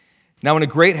Now in a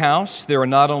great house there are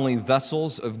not only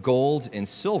vessels of gold and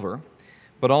silver,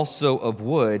 but also of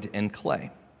wood and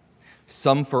clay,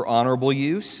 some for honorable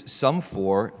use, some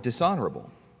for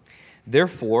dishonorable.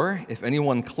 Therefore, if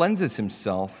anyone cleanses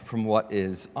himself from what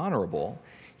is honorable,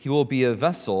 he will be a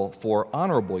vessel for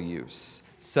honorable use,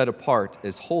 set apart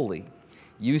as holy,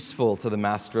 useful to the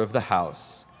master of the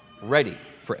house, ready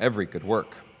for every good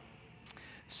work.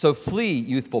 So flee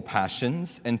youthful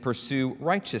passions and pursue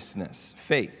righteousness,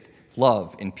 faith,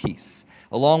 love, and peace,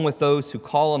 along with those who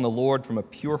call on the Lord from a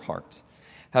pure heart.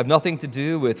 Have nothing to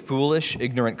do with foolish,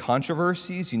 ignorant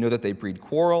controversies. You know that they breed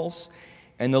quarrels.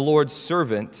 And the Lord's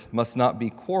servant must not be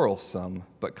quarrelsome,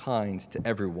 but kind to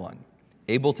everyone,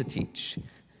 able to teach,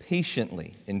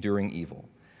 patiently enduring evil,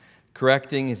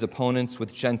 correcting his opponents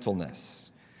with gentleness.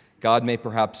 God may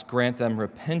perhaps grant them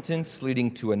repentance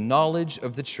leading to a knowledge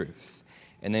of the truth,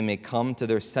 and they may come to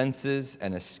their senses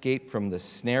and escape from the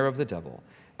snare of the devil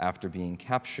after being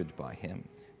captured by him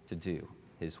to do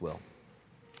his will.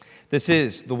 This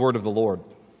is the word of the Lord.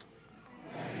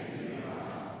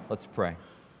 Let's pray.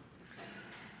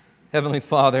 Heavenly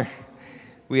Father,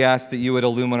 we ask that you would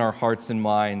illumine our hearts and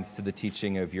minds to the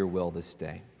teaching of your will this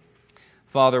day.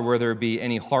 Father, where there be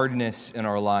any hardness in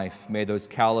our life, may those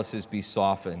calluses be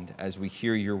softened as we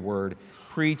hear your word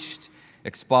preached,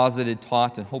 exposited,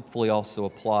 taught, and hopefully also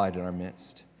applied in our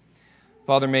midst.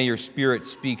 Father, may your Spirit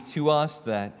speak to us,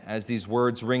 that as these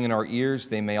words ring in our ears,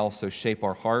 they may also shape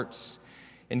our hearts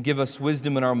and give us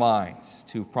wisdom in our minds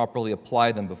to properly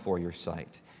apply them before your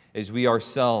sight, as we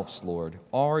ourselves, Lord,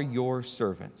 are your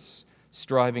servants,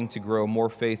 striving to grow more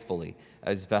faithfully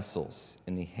as vessels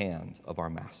in the hand of our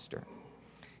Master.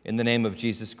 In the name of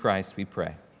Jesus Christ, we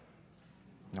pray.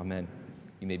 Amen.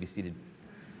 You may be seated.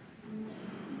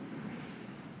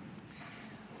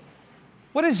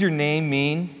 What does your name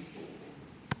mean?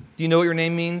 Do you know what your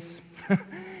name means?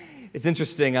 It's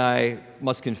interesting. I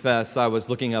must confess, I was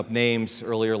looking up names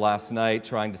earlier last night,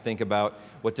 trying to think about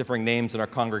what different names in our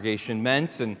congregation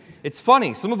meant. And it's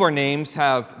funny, some of our names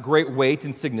have great weight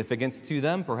and significance to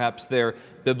them. Perhaps they're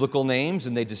biblical names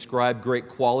and they describe great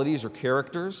qualities or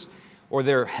characters, or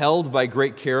they're held by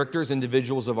great characters,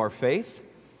 individuals of our faith.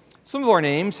 Some of our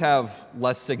names have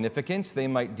less significance. They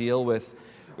might deal with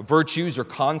virtues or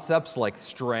concepts like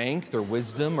strength or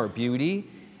wisdom or beauty.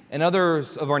 And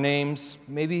others of our names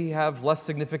maybe have less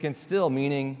significance still,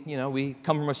 meaning, we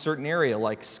come from a certain area,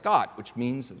 like Scott, which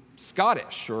means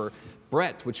Scottish, or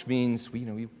Brett, which means,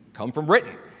 we come from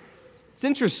Britain. It's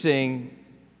interesting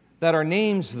that our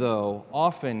names, though,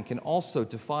 often can also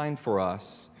define for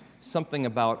us something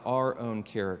about our own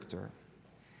character.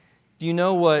 Do you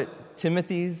know what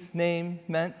Timothy's name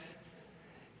meant?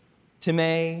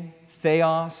 Time,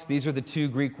 theos, these are the two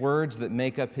Greek words that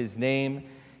make up his name.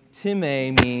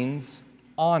 Time means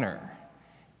honor,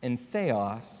 and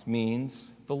theos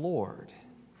means the Lord.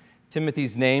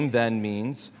 Timothy's name then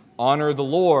means honor the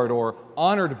Lord, or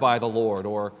honored by the Lord,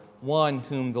 or one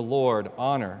whom the Lord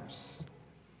honors.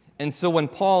 And so when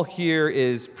Paul here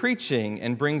is preaching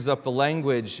and brings up the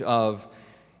language of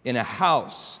in a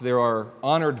house there are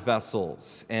honored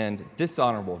vessels and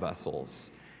dishonorable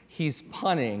vessels, he's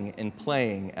punning and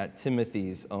playing at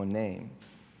Timothy's own name.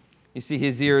 You see,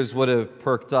 his ears would have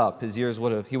perked up. He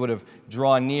would have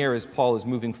drawn near as Paul is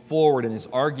moving forward in his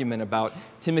argument about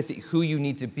Timothy, who you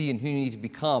need to be and who you need to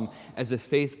become as a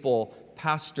faithful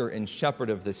pastor and shepherd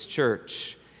of this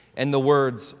church. And the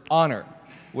words honor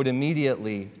would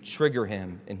immediately trigger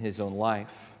him in his own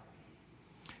life.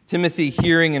 Timothy,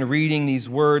 hearing and reading these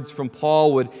words from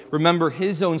Paul, would remember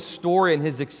his own story and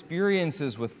his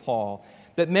experiences with Paul,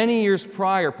 that many years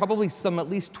prior, probably some at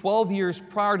least 12 years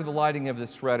prior to the writing of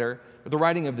this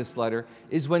letter,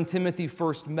 is when Timothy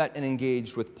first met and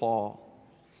engaged with Paul.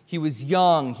 He was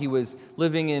young, he was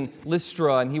living in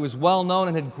Lystra, and he was well known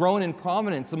and had grown in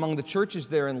prominence among the churches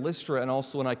there in Lystra and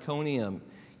also in Iconium.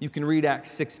 You can read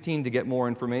Acts 16 to get more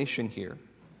information here.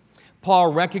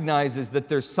 Paul recognizes that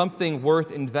there's something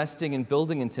worth investing in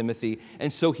building in Timothy,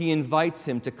 and so he invites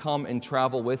him to come and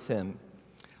travel with him.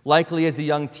 Likely as a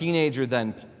young teenager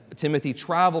then, Timothy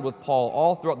traveled with Paul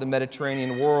all throughout the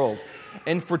Mediterranean world.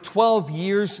 And for 12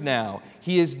 years now,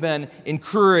 he has been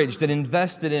encouraged and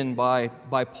invested in by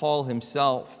Paul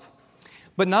himself.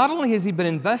 But not only has he been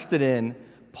invested in,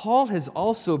 Paul has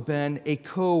also been a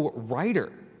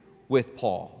co-writer with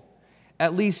Paul.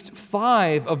 At least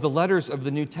 5 of the letters of the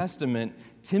New Testament,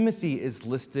 Timothy is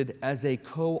listed as a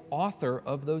co-author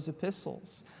of those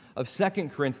epistles. Of 2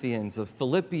 Corinthians, of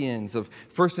Philippians, of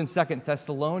 1 and 2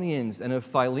 Thessalonians, and of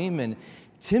Philemon.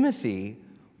 Timothy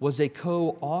was a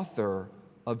co-author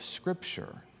of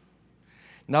Scripture.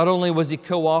 Not only was he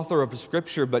co-author of a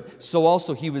scripture, but so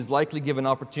also he was likely given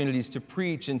opportunities to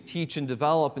preach and teach and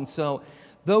develop. And so,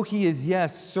 though he is,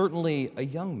 yes, certainly a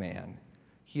young man,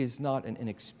 he is not an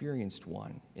inexperienced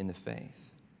one in the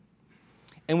faith.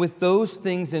 And with those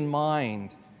things in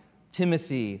mind,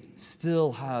 Timothy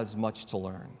still has much to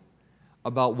learn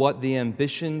about what the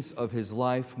ambitions of his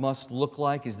life must look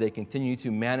like as they continue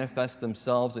to manifest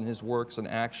themselves in his works and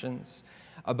actions,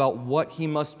 about what he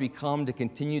must become to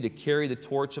continue to carry the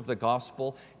torch of the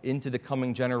gospel into the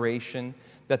coming generation,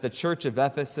 that the church of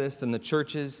Ephesus and the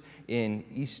churches in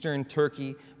eastern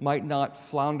Turkey might not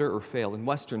flounder or fail, in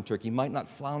western Turkey might not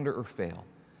flounder or fail,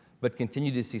 but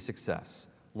continue to see success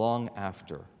long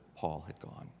after Paul had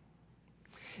gone.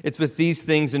 It's with these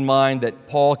things in mind that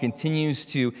Paul continues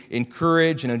to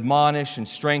encourage and admonish and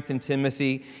strengthen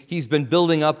Timothy. He's been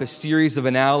building up a series of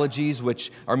analogies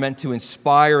which are meant to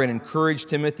inspire and encourage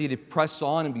Timothy to press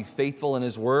on and be faithful in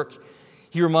his work.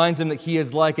 He reminds him that he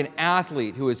is like an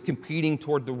athlete who is competing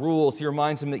toward the rules. He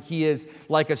reminds him that he is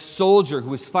like a soldier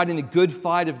who is fighting the good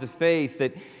fight of the faith,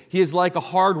 that he is like a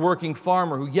hard-working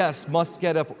farmer who, yes, must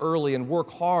get up early and work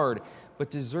hard,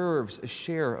 but deserves a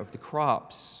share of the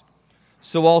crops.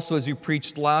 So also, as we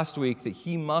preached last week, that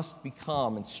he must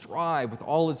become and strive with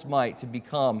all his might to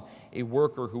become a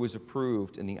worker who is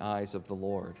approved in the eyes of the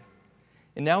Lord.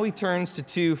 And now he turns to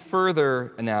two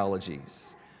further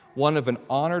analogies, one of an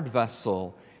honored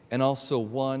vessel and also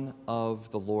one of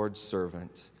the Lord's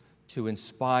servant, to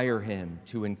inspire him,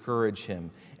 to encourage him,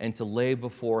 and to lay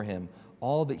before him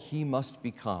all that he must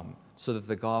become so that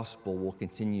the gospel will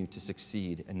continue to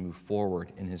succeed and move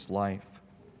forward in his life.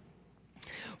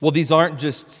 Well, these aren't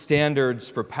just standards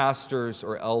for pastors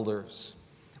or elders.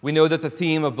 We know that the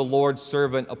theme of the Lord's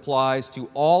servant applies to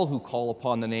all who call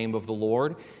upon the name of the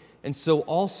Lord, and so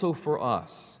also for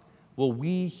us. Will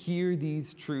we hear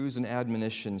these truths and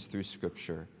admonitions through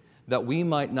Scripture, that we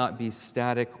might not be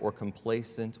static or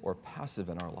complacent or passive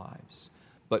in our lives,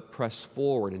 but press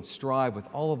forward and strive with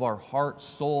all of our heart,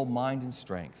 soul, mind, and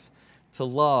strength to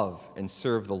love and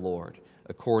serve the Lord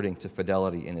according to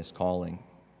fidelity in his calling.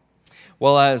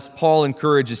 Well, as Paul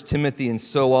encourages Timothy and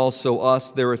so also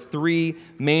us, there are three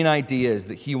main ideas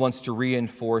that he wants to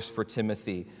reinforce for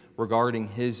Timothy regarding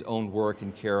his own work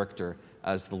and character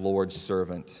as the Lord's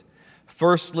servant.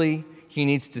 Firstly, he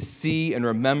needs to see and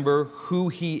remember who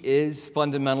he is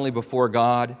fundamentally before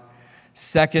God.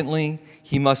 Secondly,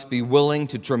 he must be willing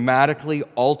to dramatically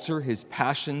alter his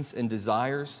passions and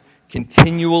desires,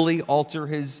 continually alter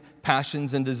his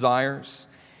passions and desires.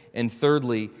 And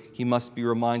thirdly, he must be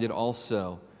reminded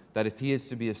also that if he is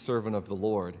to be a servant of the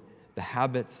Lord, the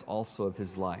habits also of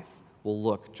his life will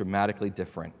look dramatically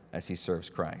different as he serves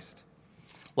Christ.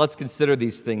 Let's consider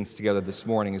these things together this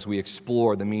morning as we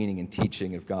explore the meaning and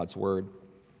teaching of God's Word.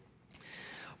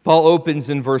 Paul opens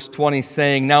in verse 20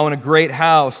 saying, "Now in a great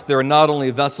house there are not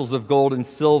only vessels of gold and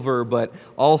silver, but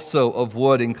also of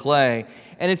wood and clay."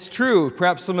 And it's true,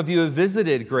 perhaps some of you have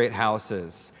visited great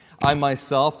houses. I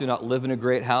myself do not live in a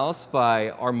great house by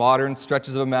our modern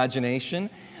stretches of imagination,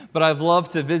 but I've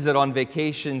loved to visit on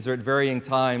vacations or at varying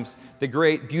times the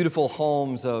great, beautiful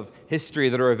homes of history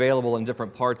that are available in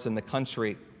different parts in the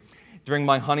country. During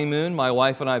my honeymoon, my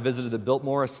wife and I visited the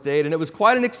Biltmore estate, and it was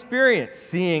quite an experience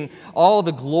seeing all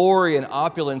the glory and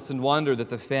opulence and wonder that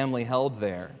the family held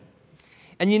there.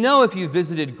 And you know, if you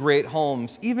visited great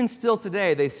homes, even still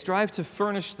today, they strive to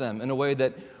furnish them in a way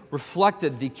that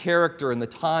reflected the character and the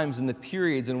times and the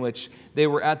periods in which they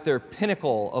were at their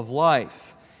pinnacle of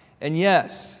life. And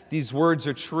yes, these words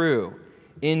are true.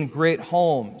 In great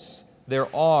homes, there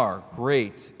are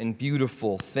great and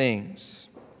beautiful things.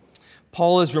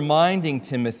 Paul is reminding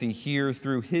Timothy here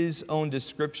through his own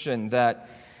description that,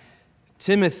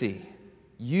 Timothy,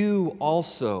 you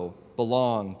also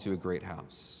belong to a great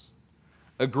house.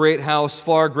 A great house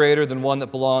far greater than one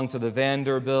that belonged to the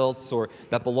Vanderbilts or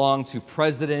that belonged to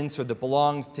presidents or that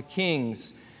belonged to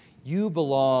kings. You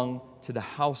belong to the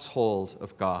household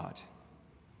of God.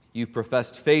 You've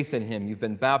professed faith in him. You've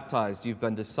been baptized. You've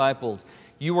been discipled.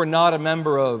 You are not a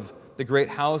member of the great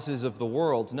houses of the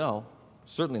world. No,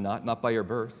 certainly not by your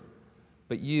birth.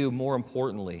 But you, more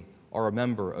importantly, are a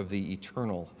member of the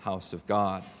eternal house of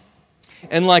God.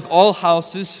 And like all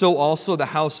houses, so also the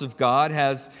house of God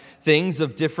has things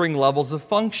of differing levels of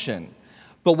function.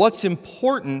 But what's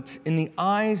important in the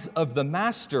eyes of the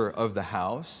master of the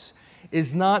house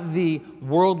is not the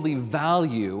worldly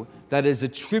value that is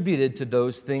attributed to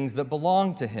those things that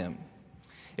belong to him.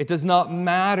 It does not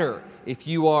matter if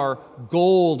you are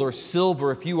gold or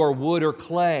silver, if you are wood or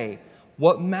clay.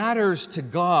 What matters to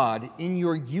God in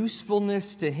your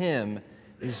usefulness to him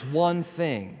is one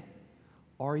thing.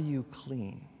 Are you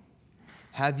clean?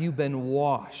 Have you been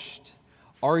washed?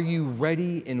 Are you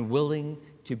ready and willing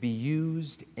to be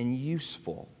used and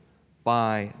useful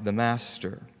by the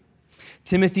Master?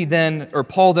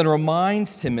 Paul then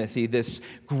reminds Timothy this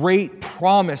great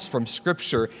promise from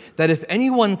Scripture that if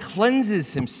anyone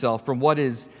cleanses himself from what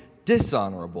is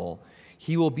dishonorable,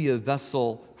 he will be a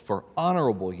vessel for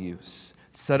honorable use,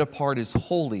 set apart as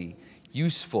holy,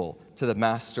 useful to the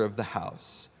master of the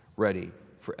house, ready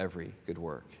for every good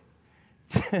work.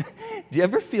 Do you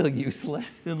ever feel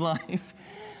useless in life?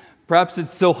 Perhaps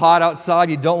it's so hot outside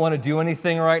you don't want to do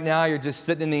anything right now. You're just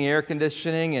sitting in the air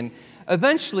conditioning, and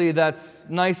eventually that's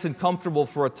nice and comfortable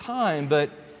for a time, but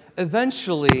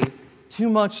eventually too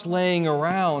much laying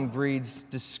around breeds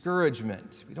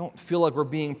discouragement. We don't feel like we're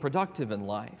being productive in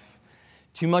life.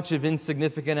 Too much of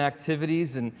insignificant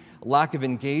activities and lack of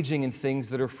engaging in things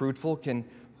that are fruitful can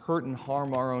hurt and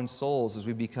harm our own souls as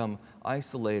we become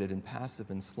isolated and passive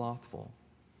and slothful.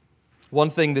 One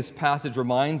thing this passage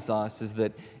reminds us is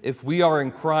that if we are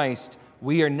in Christ,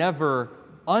 we are never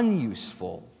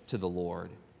unuseful to the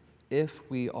Lord if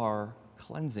we are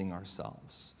cleansing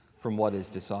ourselves from what is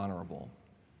dishonorable.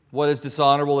 What is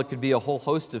dishonorable? It could be a whole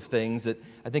host of things that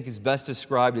I think is best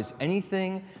described as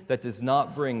anything that does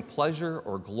not bring pleasure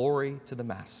or glory to the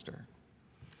Master.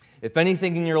 If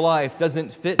anything in your life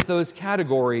doesn't fit those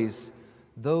categories,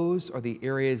 those are the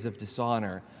areas of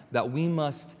dishonor that we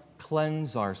must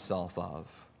cleanse ourselves of.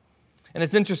 And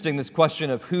it's interesting, this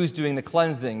question of who's doing the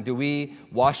cleansing. Do we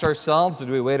wash ourselves, or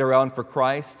do we wait around for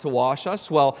Christ to wash us?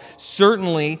 Well,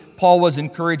 certainly, Paul was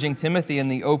encouraging Timothy in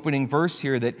the opening verse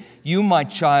here that you, my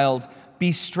child,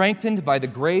 be strengthened by the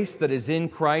grace that is in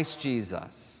Christ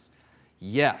Jesus.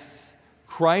 Yes,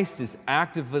 Christ is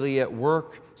actively at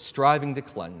work striving to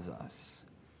cleanse us.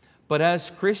 But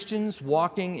as Christians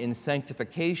walking in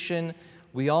sanctification,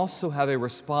 we also have a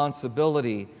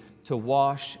responsibility to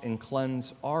wash and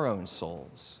cleanse our own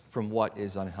souls from what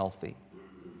is unhealthy.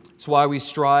 It's why we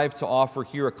strive to offer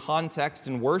here a context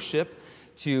in worship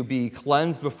to be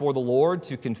cleansed before the Lord,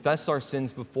 to confess our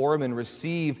sins before Him and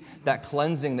receive that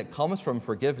cleansing that comes from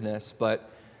forgiveness. But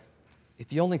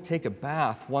if you only take a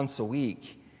bath once a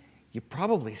week, you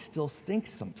probably still stink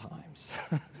sometimes.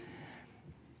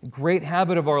 A great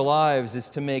habit of our lives is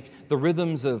to make the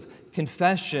rhythms of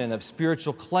confession, of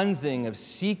spiritual cleansing, of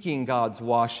seeking God's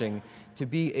washing to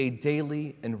be a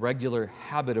daily and regular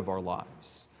habit of our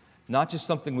lives. Not just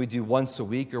something we do once a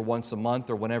week or once a month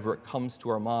or whenever it comes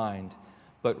to our mind,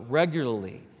 but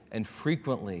regularly and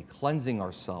frequently cleansing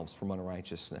ourselves from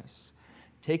unrighteousness.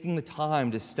 Taking the time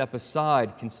to step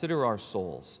aside, consider our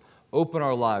souls, open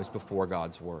our lives before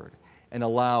God's Word, and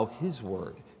allow His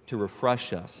Word to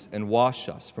refresh us and wash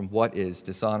us from what is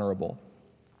dishonorable.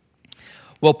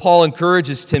 Well, Paul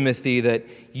encourages Timothy that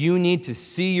you need to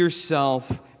see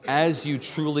yourself as you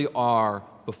truly are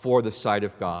before the sight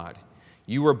of God.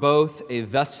 You are both a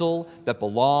vessel that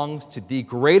belongs to the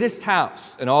greatest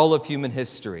house in all of human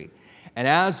history. And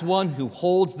as one who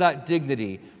holds that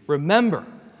dignity, remember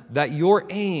that your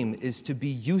aim is to be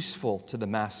useful to the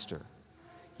Master.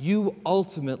 You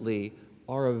ultimately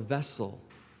are a vessel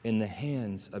in the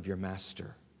hands of your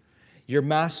Master. Your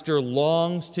Master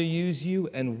longs to use you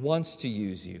and wants to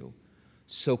use you.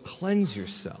 So cleanse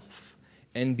yourself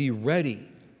and be ready,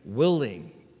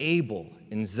 willing, able,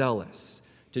 and zealous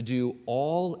to do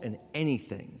all and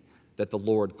anything that the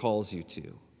Lord calls you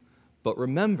to. But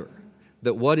remember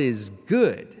that what is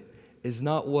good is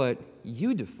not what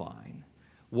you define.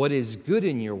 What is good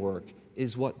in your work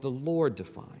is what the Lord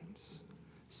defines.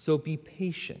 So be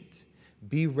patient.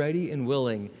 Be ready and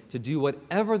willing to do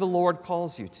whatever the Lord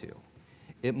calls you to.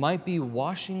 It might be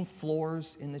washing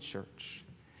floors in the church.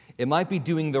 It might be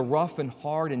doing the rough and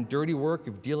hard and dirty work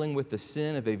of dealing with the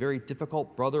sin of a very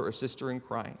difficult brother or sister in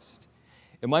Christ.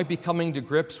 It might be coming to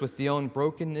grips with the own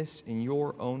brokenness in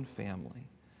your own family.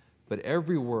 But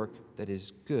every work that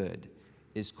is good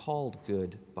is called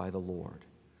good by the Lord.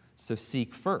 So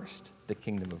seek first the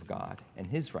kingdom of God and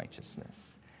His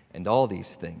righteousness, and all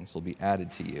these things will be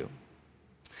added to you.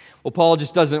 Well, Paul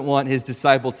just doesn't want his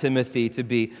disciple Timothy to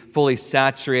be fully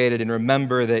saturated and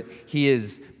remember that he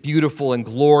is beautiful and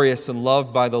glorious and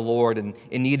loved by the Lord and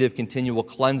in need of continual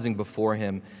cleansing before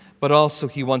Him. But also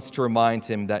he wants to remind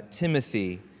him that,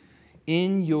 Timothy,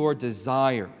 in your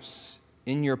desires,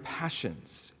 in your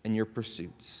passions and your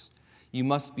pursuits, you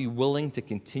must be willing to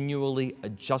continually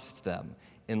adjust them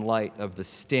in light of the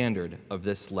standard of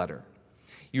this letter.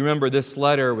 You remember this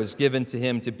letter was given to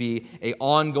him to be an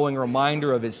ongoing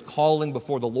reminder of his calling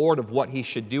before the Lord, of what he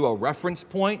should do, a reference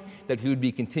point that he would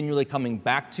be continually coming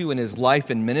back to in his life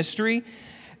and ministry.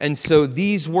 And so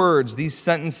these words, these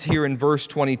sentences here in verse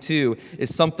 22,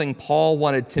 is something Paul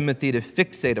wanted Timothy to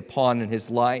fixate upon in his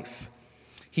life.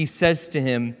 He says to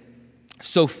him,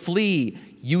 "So flee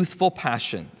youthful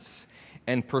passions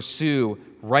and pursue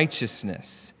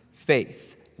righteousness,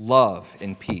 faith, love,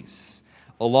 and peace,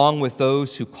 along with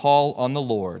those who call on the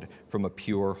Lord from a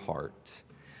pure heart."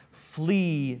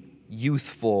 Flee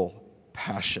youthful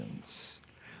passions.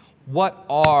 What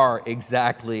are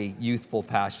exactly youthful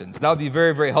passions? That would be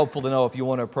very, very helpful to know if you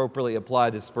want to appropriately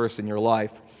apply this verse in your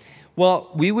life.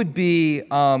 Well, we would be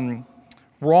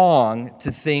wrong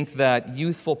to think that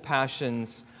youthful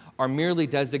passions are merely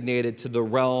designated to the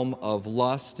realm of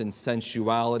lust and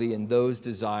sensuality and those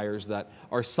desires that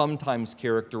are sometimes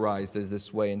characterized as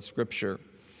this way in Scripture.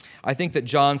 I think that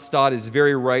John Stott is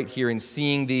very right here in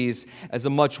seeing these as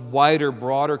a much wider,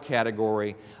 broader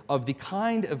category of the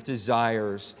kind of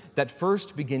desires that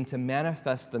first begin to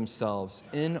manifest themselves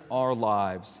in our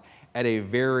lives at a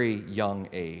very young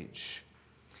age.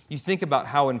 You think about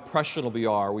how impressionable we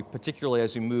are, particularly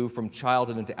as we move from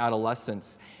childhood into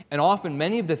adolescence, and often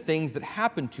many of the things that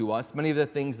happen to us, many of the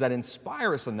things that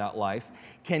inspire us in that life,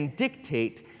 can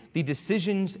dictate the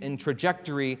decisions and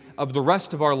trajectory of the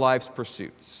rest of our life's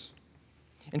pursuits.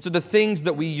 And so the things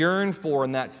that we yearn for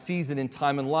in that season in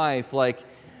time in life, like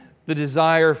the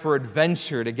desire for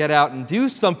adventure, to get out and do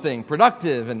something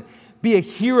productive and be a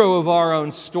hero of our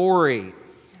own story,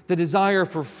 the desire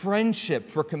for friendship,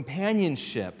 for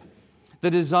companionship, the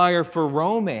desire for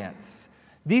romance.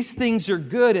 These things are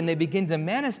good, and they begin to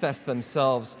manifest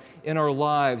themselves in our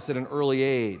lives at an early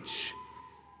age.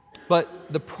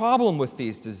 But the problem with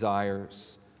these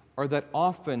desires are that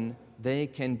often they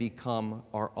can become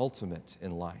our ultimate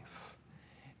in life.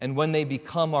 And when they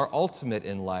become our ultimate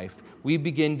in life, we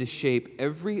begin to shape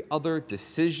every other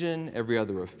decision, every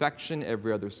other affection,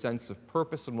 every other sense of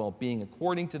purpose and well-being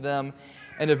according to them.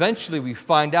 And eventually we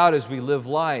find out as we live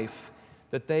life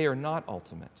that they are not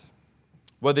ultimate.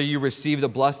 Whether you receive the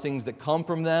blessings that come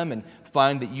from them and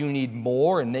find that you need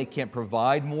more and they can't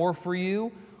provide more for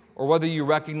you, or whether you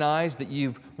recognize that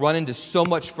you've run into so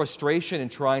much frustration in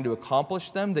trying to accomplish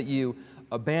them that you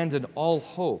abandon all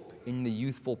hope in the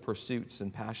youthful pursuits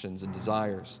and passions and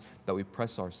desires that we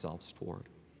press ourselves toward.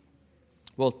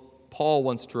 Well, Paul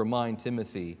wants to remind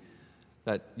Timothy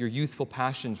that your youthful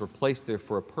passions were placed there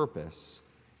for a purpose,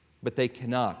 but they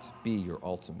cannot be your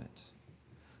ultimate.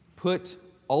 Put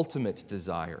ultimate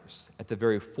desires at the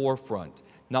very forefront,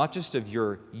 not just of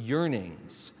your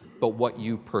yearnings, but what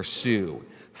you pursue.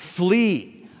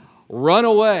 Flee, run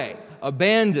away,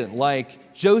 abandon,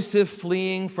 like Joseph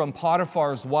fleeing from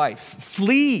Potiphar's wife.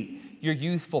 Flee your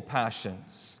youthful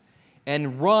passions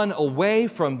and run away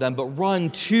from them, but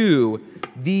run to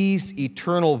these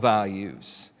eternal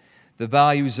values, the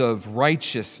values of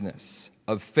righteousness,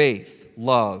 of faith,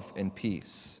 love, and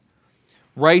peace.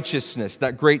 Righteousness,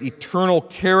 that great eternal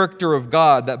character of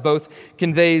God that both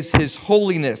conveys His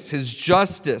holiness, His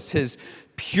justice, His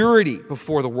purity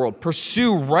before the world.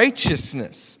 Pursue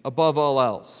righteousness above all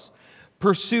else.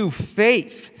 Pursue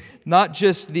faith, not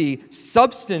just the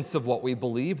substance of what we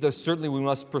believe, though certainly we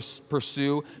must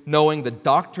pursue knowing the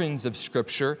doctrines of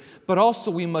Scripture, but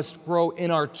also we must grow in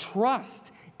our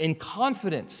trust and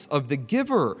confidence of the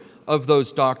giver of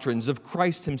those doctrines, of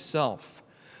Christ Himself.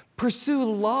 Pursue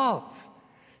love.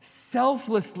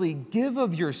 Selflessly give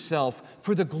of yourself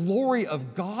for the glory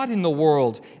of God in the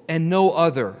world and no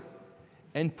other.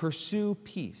 And pursue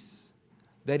peace,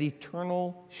 that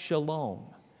eternal shalom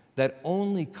that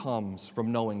only comes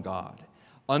from knowing God,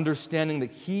 understanding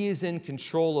that He is in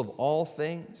control of all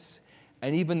things,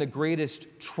 and even the greatest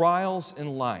trials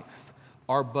in life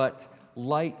are but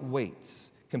light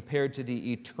weights compared to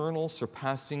the eternal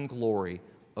surpassing glory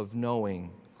of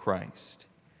knowing Christ.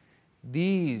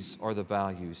 These are the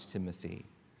values, Timothy,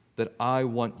 that I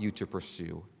want you to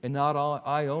pursue, and not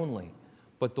I only,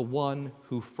 but the one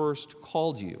who first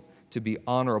called you to be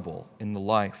honorable in the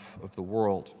life of the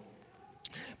world.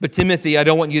 But Timothy, I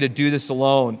don't want you to do this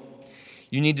alone.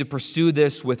 You need to pursue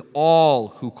this with all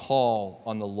who call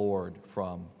on the Lord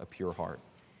from a pure heart.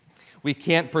 We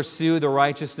can't pursue the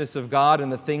righteousness of God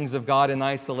and the things of God in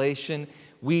isolation.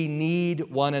 We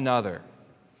need one another.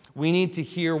 We need to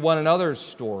hear one another's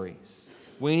stories.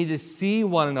 We need to see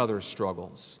one another's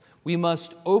struggles. We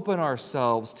must open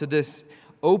ourselves to this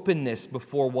openness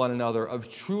before one another, of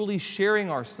truly sharing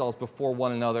ourselves before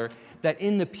one another, that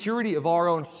in the purity of our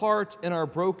own heart and our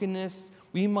brokenness,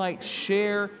 we might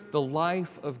share the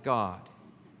life of God.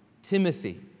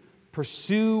 Timothy,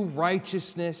 pursue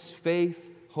righteousness, faith,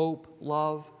 hope,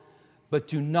 love, but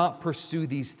do not pursue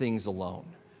these things alone.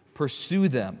 Pursue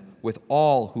them with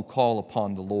all who call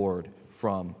upon the Lord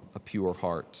from a pure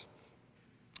heart.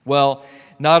 Well,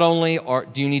 not only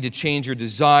do you need to change your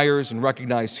desires and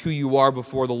recognize who you are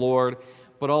before the Lord,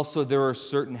 but also there are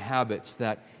certain habits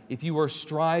that if you are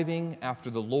striving after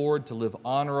the Lord to live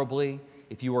honorably,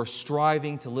 if you are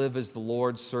striving to live as the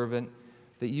Lord's servant,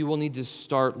 that you will need to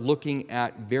start looking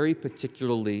at very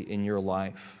particularly in your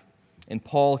life. And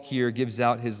Paul here gives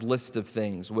out his list of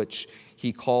things which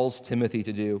he calls Timothy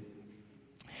to do.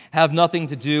 Have nothing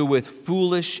to do with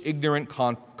foolish, ignorant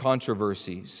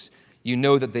controversies. You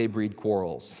know that they breed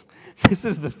quarrels. This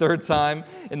is the third time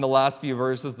in the last few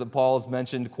verses that Paul has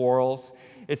mentioned quarrels.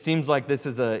 It seems like this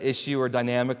is an issue or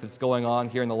dynamic that's going on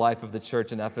here in the life of the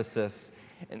church in Ephesus.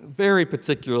 And very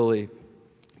particularly,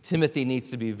 Timothy needs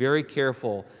to be very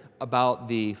careful about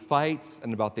the fights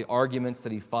and about the arguments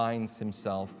that he finds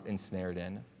himself ensnared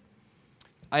in.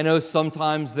 I know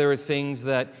sometimes there are things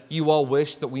that you all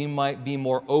wish that we might be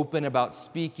more open about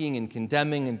speaking and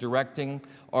condemning and directing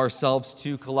ourselves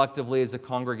to collectively as a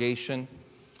congregation.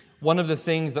 One of the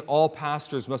things that all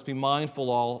pastors must be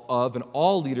mindful of and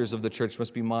all leaders of the church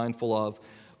must be mindful of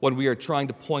when we are trying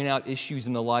to point out issues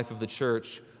in the life of the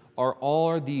church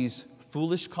are these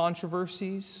foolish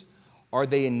controversies? Are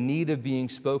they in need of being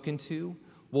spoken to?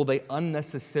 Will they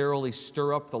unnecessarily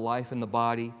stir up the life in the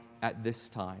body at this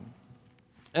time?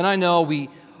 And I know we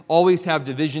always have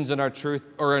divisions in our church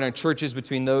or in our churches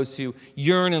between those who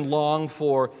yearn and long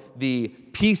for the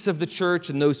peace of the church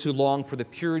and those who long for the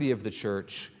purity of the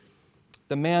church.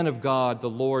 The man of God, the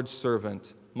Lord's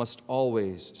servant, must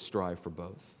always strive for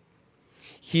both.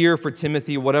 Here for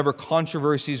Timothy, whatever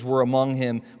controversies were among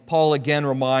him, Paul again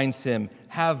reminds him,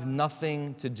 have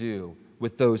nothing to do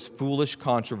with those foolish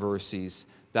controversies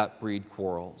that breed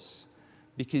quarrels,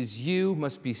 because you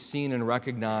must be seen and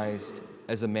recognized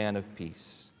as a man of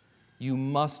peace. You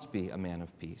must be a man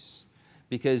of peace,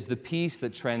 because the peace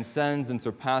that transcends and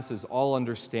surpasses all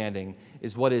understanding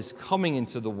is what is coming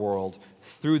into the world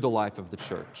through the life of the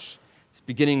church. It's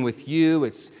beginning with you,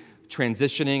 it's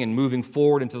transitioning and moving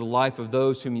forward into the life of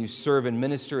those whom you serve and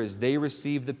minister as they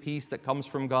receive the peace that comes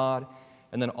from God,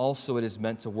 and then also it is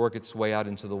meant to work its way out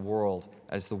into the world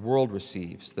as the world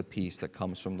receives the peace that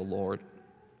comes from the Lord.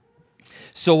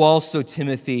 So also,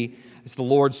 Timothy, as the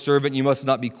Lord's servant, you must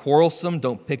not be quarrelsome,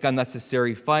 don't pick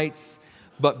unnecessary fights,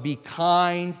 but be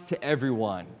kind to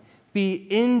everyone. Be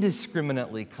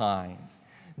indiscriminately kind.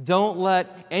 Don't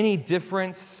let any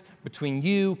difference between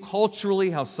you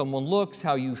culturally, how someone looks,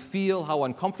 how you feel, how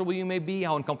uncomfortable you may be,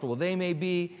 how uncomfortable they may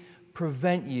be,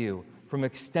 prevent you from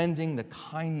extending the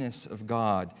kindness of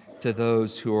God to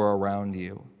those who are around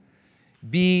you.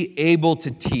 Be able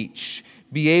to teach.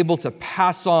 Be able to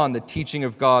pass on the teaching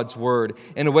of God's word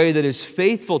in a way that is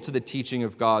faithful to the teaching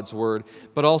of God's word,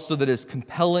 but also that is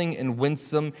compelling and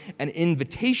winsome and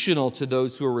invitational to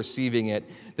those who are receiving it,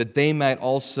 that they might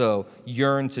also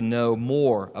yearn to know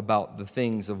more about the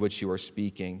things of which you are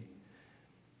speaking.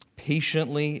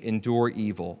 Patiently endure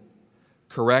evil.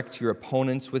 Correct your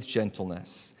opponents with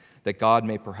gentleness, that God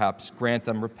may perhaps grant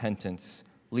them repentance,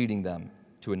 leading them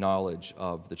to a knowledge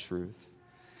of the truth.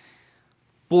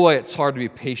 Boy, it's hard to be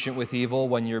patient with evil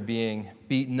when you're being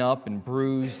beaten up and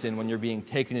bruised and when you're being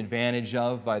taken advantage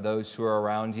of by those who are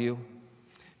around you.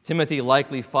 Timothy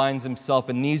likely finds himself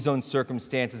in these own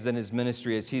circumstances in his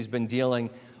ministry as he's been dealing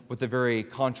with a very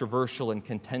controversial and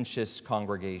contentious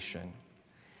congregation.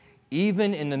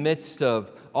 Even in the midst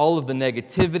of all of the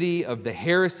negativity, of the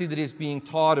heresy that is being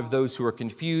taught, of those who are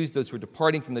confused, those who are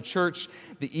departing from the church,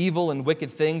 the evil and wicked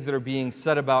things that are being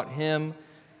said about him,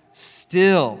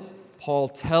 still, Paul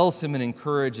tells him and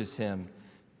encourages him,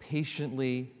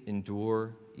 patiently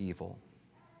endure evil,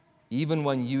 even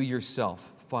when you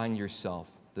yourself find yourself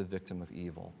the victim of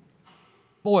evil.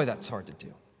 Boy, that's hard to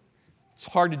do. It's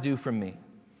hard to do for me,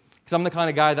 because I'm the kind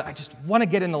of guy that I just want to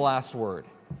get in the last word.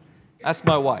 Ask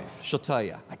my wife, she'll tell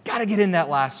you, I got to get in that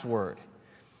last word.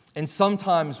 And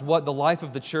sometimes what the life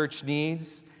of the church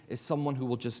needs is someone who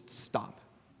will just stop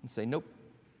and say, nope,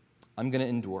 I'm going to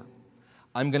endure.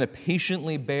 I'm going to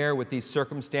patiently bear with these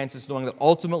circumstances, knowing that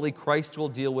ultimately Christ will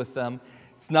deal with them.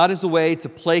 It's not as a way to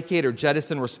placate or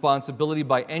jettison responsibility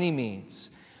by any means,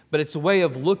 but it's a way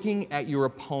of looking at your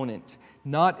opponent,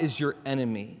 not as your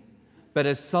enemy, but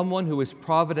as someone who has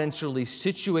providentially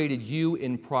situated you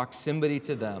in proximity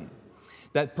to them,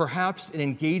 that perhaps in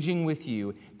engaging with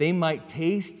you, they might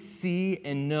taste, see,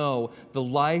 and know the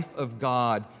life of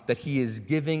God that He is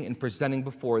giving and presenting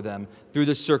before them through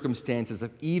the circumstances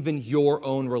of even your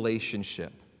own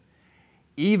relationship.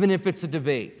 Even if it's a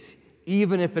debate,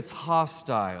 even if it's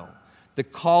hostile, the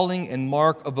calling and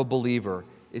mark of a believer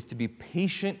is to be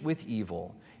patient with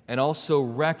evil and also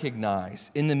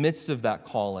recognize in the midst of that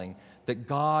calling that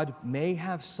God may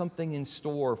have something in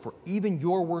store for even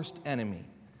your worst enemy,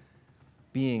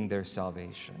 being their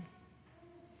salvation.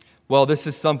 Well, this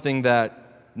is something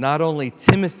that not only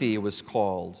Timothy was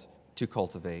called to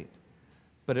cultivate,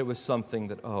 but it was something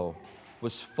that,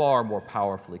 was far more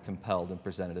powerfully compelled and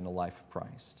presented in the life of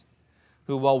Christ,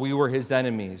 who, while we were his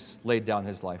enemies, laid down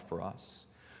his life for us,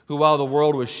 who, while the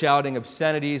world was shouting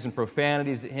obscenities and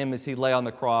profanities at him as he lay on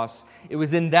the cross, it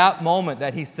was in that moment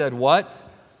that he said, what?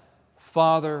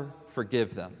 Father,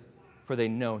 forgive them, for they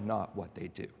know not what they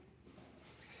do.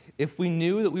 If we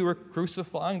knew that we were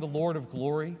crucifying the Lord of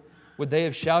glory, would they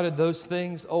have shouted those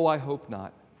things? Oh, I hope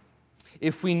not.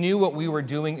 If we knew what we were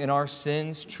doing in our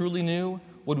sins, truly knew,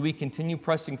 would we continue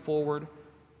pressing forward?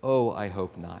 Oh, I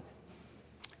hope not.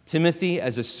 Timothy,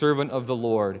 as a servant of the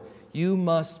Lord, you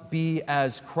must be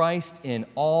as Christ in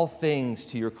all things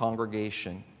to your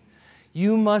congregation.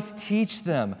 You must teach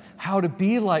them how to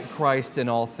be like Christ in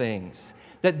all things,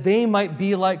 that they might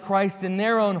be like Christ in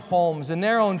their own homes, in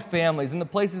their own families, in the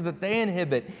places that they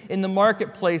inhabit, in the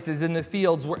marketplaces, in the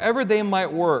fields, wherever they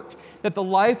might work, that the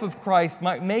life of Christ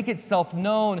might make itself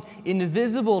known in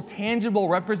visible, tangible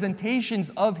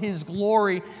representations of his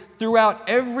glory throughout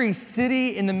every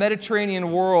city in the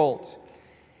Mediterranean world.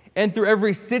 And through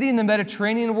every city in the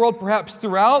Mediterranean world, perhaps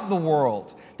throughout the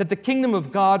world, that the kingdom of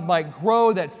God might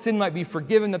grow, that sin might be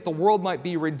forgiven, that the world might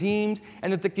be redeemed,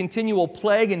 and that the continual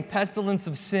plague and pestilence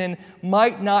of sin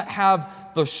might not have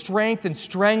the strength and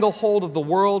stranglehold of the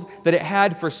world that it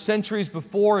had for centuries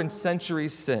before and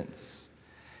centuries since.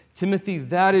 Timothy,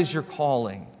 that is your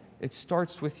calling. It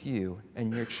starts with you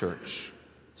and your church.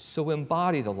 So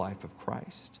embody the life of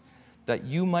Christ, that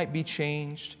you might be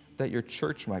changed, that your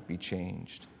church might be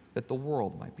changed, that the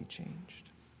world might be changed.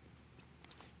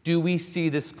 Do we see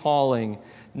this calling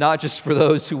not just for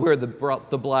those who wear the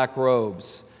black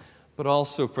robes, but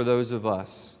also for those of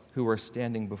us who are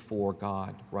standing before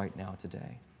God right now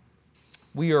today?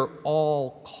 We are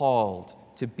all called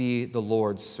to be the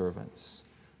Lord's servants.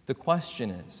 The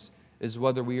question is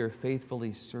whether we are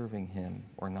faithfully serving him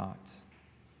or not.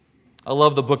 I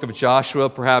love the book of Joshua.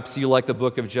 Perhaps you like the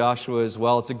book of Joshua as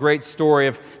well. It's a great story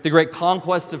of the great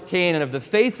conquest of Canaan, of the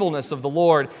faithfulness of the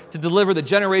Lord to deliver the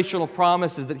generational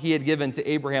promises that he had given to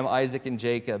Abraham, Isaac, and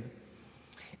Jacob.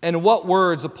 And what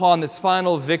words upon this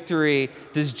final victory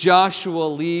does Joshua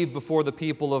leave before the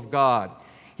people of God?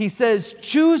 He says,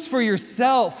 choose for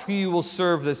yourself who you will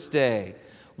serve this day.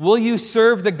 Will you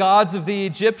serve the gods of the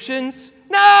Egyptians?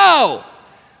 No!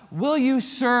 Will you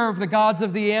serve the gods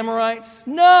of the Amorites?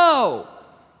 No!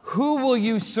 Who will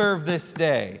you serve this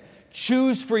day?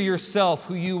 Choose for yourself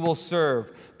who you will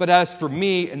serve. But as for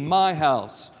me and my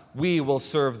house, we will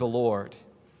serve the Lord.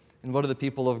 And what do the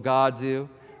people of God do?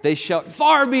 They shout,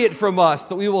 far be it from us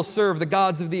that we will serve the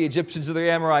gods of the Egyptians or the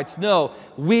Amorites. No,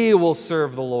 we will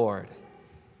serve the Lord.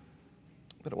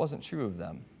 But it wasn't true of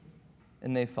them,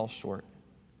 and they fell short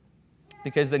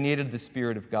because they needed the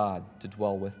Spirit of God to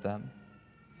dwell with them.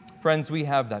 Friends, we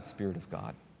have that Spirit of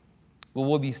God.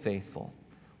 Will we be faithful?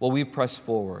 Will we press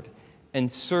forward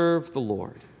and serve the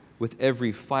Lord with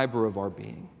every fiber of our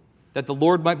being? That the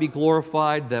Lord might be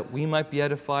glorified, that we might be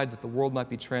edified, that the world might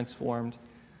be transformed,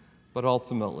 but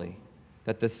ultimately,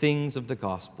 that the things of the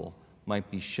gospel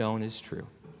might be shown as true,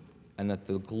 and that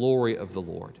the glory of the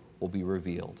Lord will be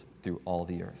revealed through all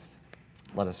the earth.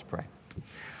 Let us pray.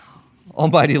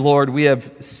 Almighty Lord, we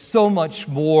have so much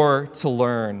more to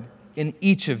learn in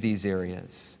each of these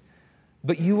areas.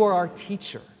 But you are our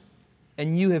teacher,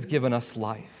 and you have given us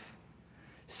life.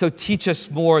 So teach us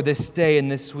more this day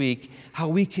and this week how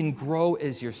we can grow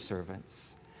as your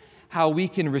servants, how we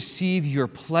can receive your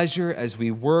pleasure as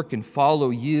we work and follow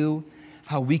you,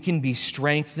 how we can be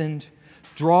strengthened.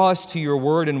 Draw us to your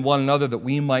word and one another that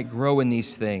we might grow in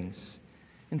these things.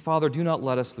 And Father, do not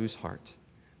let us lose heart,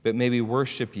 but may we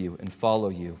worship you and follow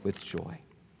you with joy.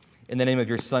 In the name of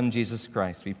your Son, Jesus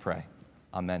Christ, we pray.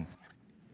 Amen.